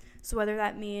bed. So whether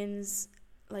that means,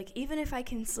 like, even if I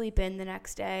can sleep in the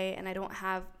next day and I don't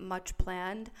have much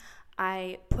planned,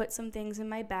 I put some things in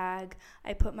my bag.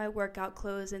 I put my workout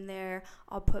clothes in there.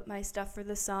 I'll put my stuff for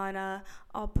the sauna.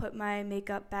 I'll put my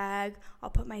makeup bag. I'll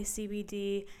put my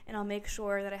CBD, and I'll make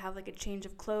sure that I have like a change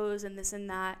of clothes and this and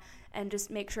that, and just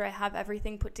make sure I have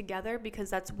everything put together, because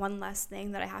that's one less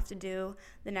thing that I have to do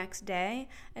the next day.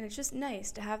 And it's just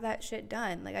nice to have that shit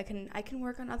done. Like I can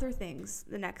work on other things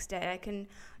the next day. I can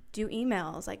do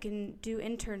emails, I can do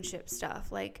internship stuff.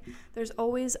 Like there's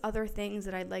always other things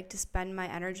that I'd like to spend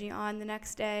my energy on the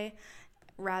next day,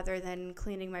 rather than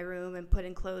cleaning my room and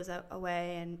putting clothes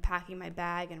away and packing my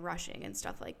bag and rushing and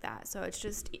stuff like that. So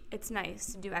it's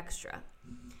nice to do extra.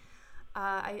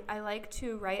 I like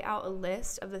to write out a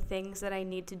list of the things that I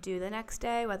need to do the next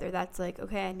day, whether that's like,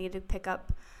 okay, I need to pick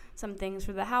up some things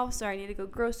for the house, or I need to go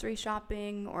grocery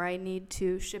shopping, or I need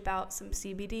to ship out some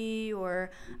CBD,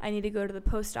 or I need to go to the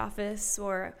post office,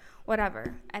 or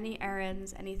whatever, any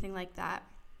errands, anything like that.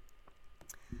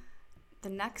 The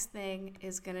next thing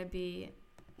is going to be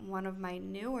one of my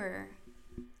newer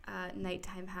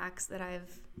nighttime hacks that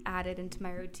I've added into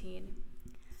my routine.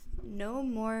 No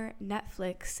more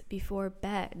Netflix before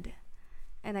bed.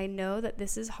 And I know that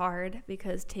this is hard,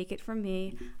 because take it from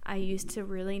me, I used to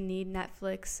really need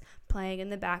Netflix playing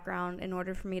in the background in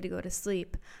order for me to go to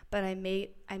sleep. But I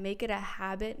make it a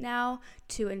habit now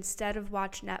to, instead of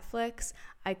watch Netflix,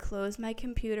 I close my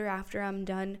computer after I'm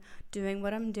done doing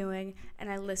what I'm doing, and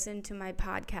I listen to my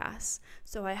podcasts.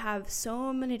 So I have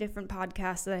so many different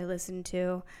podcasts that I listen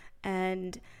to,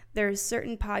 and there's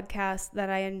certain podcasts that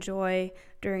I enjoy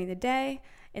during the day,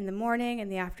 in the morning, in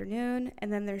the afternoon,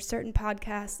 and then there's certain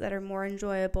podcasts that are more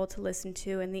enjoyable to listen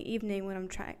to in the evening when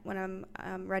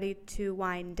I'm ready to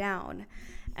wind down.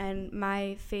 And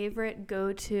my favorite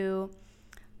go-to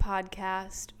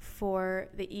podcast for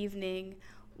the evening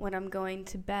when I'm going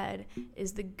to bed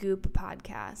is the Goop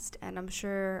podcast, and I'm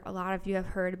sure a lot of you have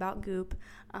heard about Goop.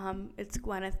 It's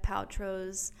Gwyneth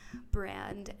Paltrow's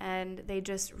brand, and they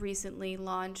just recently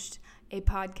launched a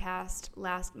podcast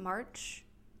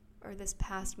this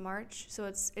past March, so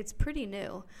it's pretty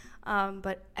new,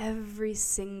 but every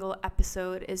single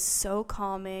episode is so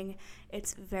calming.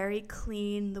 It's very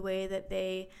clean the way that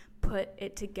they put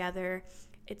it together.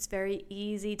 It's very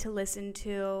easy to listen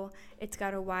to. It's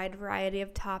got a wide variety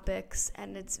of topics,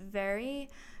 and it's very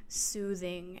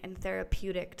soothing and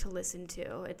therapeutic to listen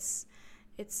to. It's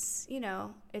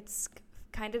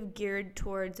kind of geared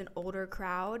towards an older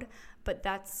crowd, but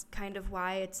that's kind of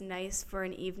why it's nice for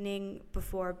an evening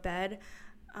before bed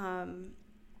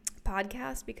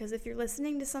podcast, because if you're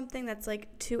listening to something that's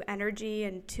like too energy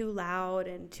and too loud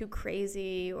and too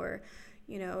crazy, or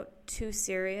too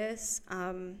serious,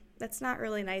 that's not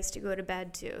really nice to go to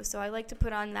bed to. So I like to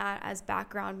put on that as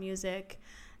background music,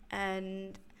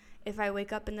 and if I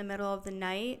wake up in the middle of the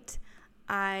night,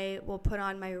 I will put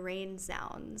on my rain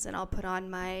sounds, and I'll put on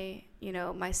my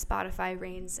Spotify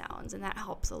rain sounds, and that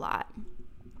helps a lot.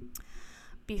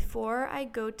 Before I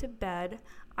go to bed,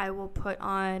 I will put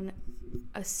on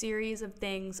a series of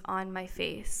things on my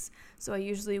face. So I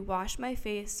usually wash my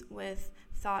face with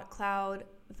Thought Cloud,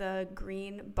 the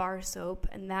green bar soap,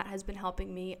 and that has been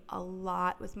helping me a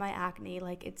lot with my acne.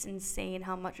 Like, it's insane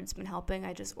how much it's been helping.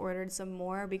 I just ordered some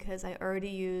more because I already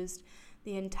used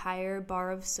the entire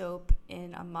bar of soap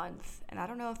in a month. And I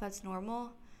don't know if that's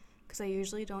normal, because I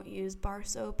usually don't use bar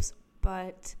soaps,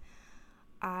 but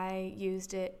I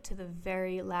used it to the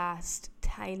very last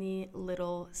tiny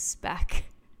little speck.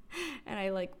 And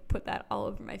I put that all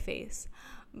over my face.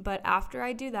 But after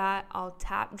I do that, I'll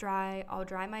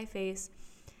dry my face.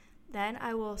 Then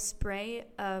I will spray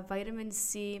a vitamin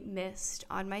C mist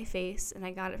on my face, and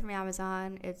I got it from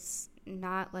Amazon. It's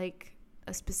not like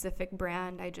a specific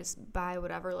brand. I just buy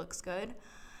whatever looks good.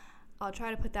 I'll try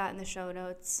to put that in the show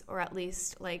notes, or at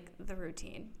least the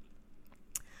routine.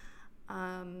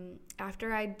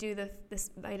 After I do this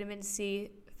vitamin C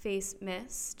face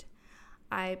mist,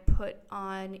 I put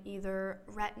on either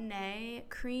Retin-A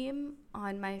cream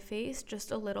on my face,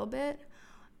 just a little bit,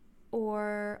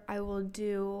 or I will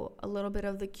do a little bit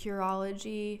of the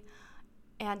Curology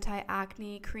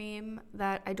anti-acne cream.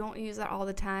 That I don't use that all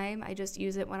the time. I just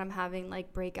use it when I'm having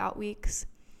breakout weeks.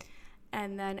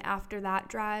 And then after that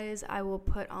dries, I will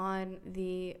put on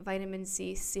the vitamin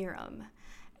C serum.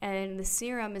 And the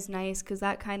serum is nice because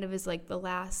that kind of is the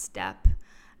last step,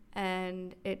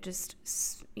 and it just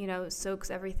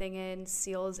soaks everything in,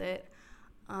 seals it.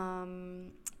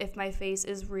 If my face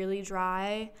is really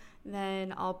dry,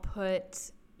 then I'll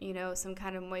put some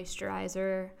kind of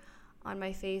moisturizer on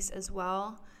my face as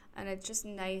well. And it's just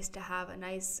nice to have a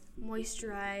nice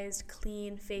moisturized,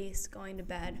 clean face going to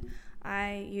bed.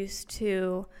 I used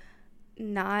to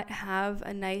not have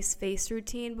a nice face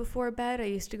routine before bed. I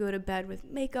used to go to bed with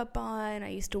makeup on. I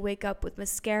used to wake up with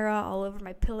mascara all over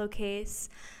my pillowcase.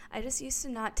 I just used to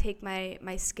not take my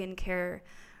skincare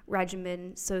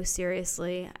regimen so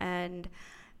seriously. And,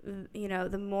 you know,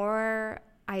 the more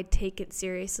I take it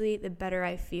seriously, the better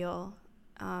I feel.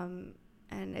 And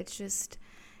it's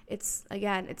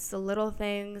the little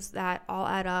things that all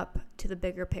add up to the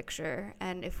bigger picture.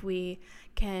 And if we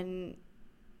can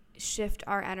shift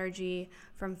our energy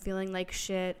from feeling like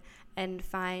shit and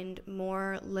find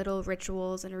more little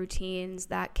rituals and routines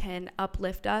that can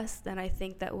uplift us, then I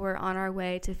think that we're on our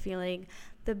way to feeling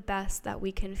the best that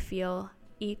we can feel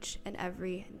each and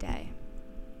every day.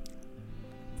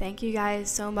 Thank you guys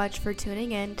so much for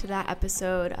tuning in to that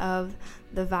episode of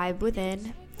The Vibe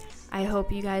Within. I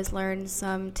hope you guys learned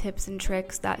some tips and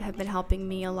tricks that have been helping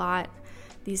me a lot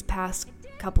these past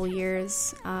couple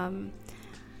years.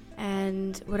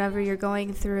 And whatever you're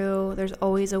going through, there's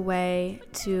always a way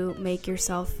to make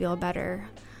yourself feel better.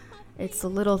 It's the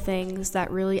little things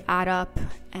that really add up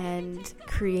and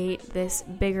create this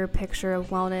bigger picture of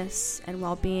wellness and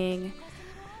well-being.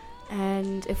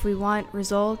 And if we want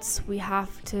results, we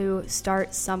have to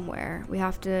start somewhere. We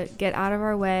have to get out of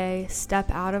our way, step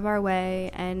out of our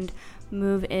way, and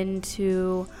move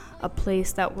into a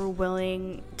place that we're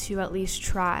willing to at least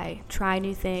try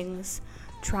new things,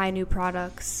 try new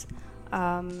products,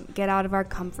 get out of our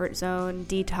comfort zone,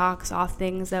 detox off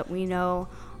things that we know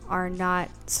are not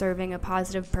serving a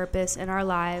positive purpose in our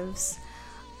lives.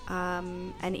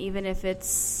 And even if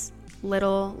it's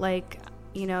little, like,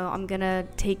 you know, I'm gonna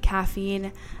take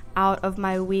caffeine out of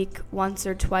my week once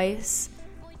or twice,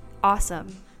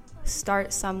 awesome.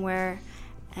 Start somewhere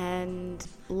and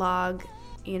log,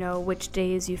 you know, which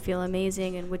days you feel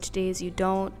amazing and which days you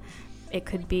don't. It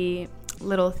could be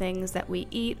little things that we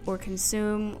eat or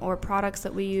consume or products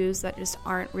that we use that just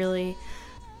aren't really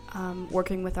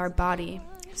working with our body.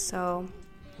 So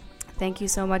thank you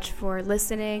so much for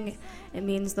listening. It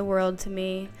means the world to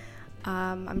me.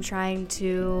 I'm trying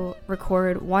to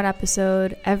record one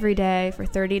episode every day for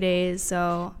 30 days,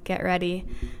 so get ready.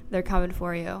 They're coming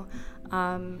for you.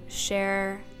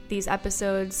 Share these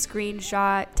episodes,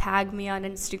 screenshot, tag me on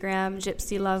Instagram,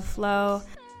 Gypsy Love Flow.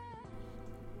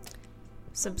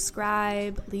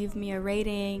 Subscribe, leave me a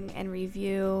rating and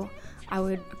review. I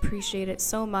would appreciate it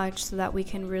so much so that we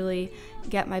can really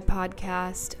get my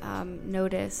podcast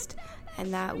noticed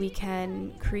and that we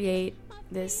can create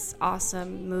this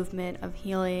awesome movement of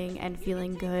healing and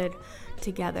feeling good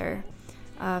together.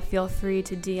 Feel free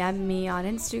to DM me on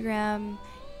Instagram,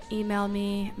 email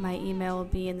me. My email will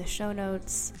be in the show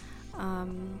notes.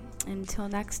 Until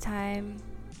next time,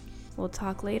 we'll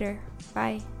talk later.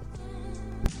 Bye.